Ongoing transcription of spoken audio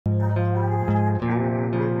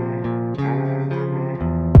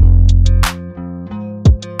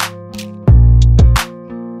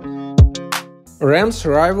Ram's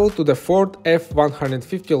rival to the Ford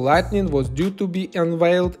F-150 Lightning was due to be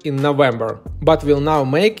unveiled in November, but will now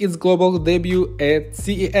make its global debut at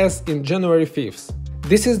CES in January 5th.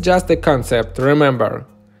 This is just a concept, remember.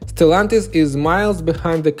 Stellantis is miles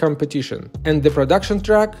behind the competition, and the production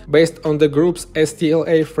truck, based on the group's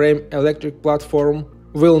STLA Frame electric platform,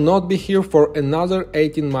 will not be here for another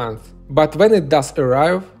 18 months. But when it does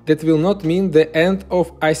arrive, that will not mean the end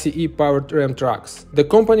of ICE-powered Ram trucks. The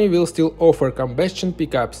company will still offer combustion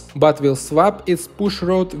pickups, but will swap its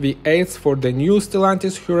pushrod V8s for the new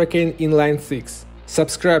Stellantis Hurricane inline 6.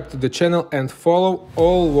 Subscribe to the channel and follow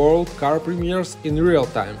all world car premieres in real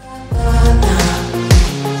time.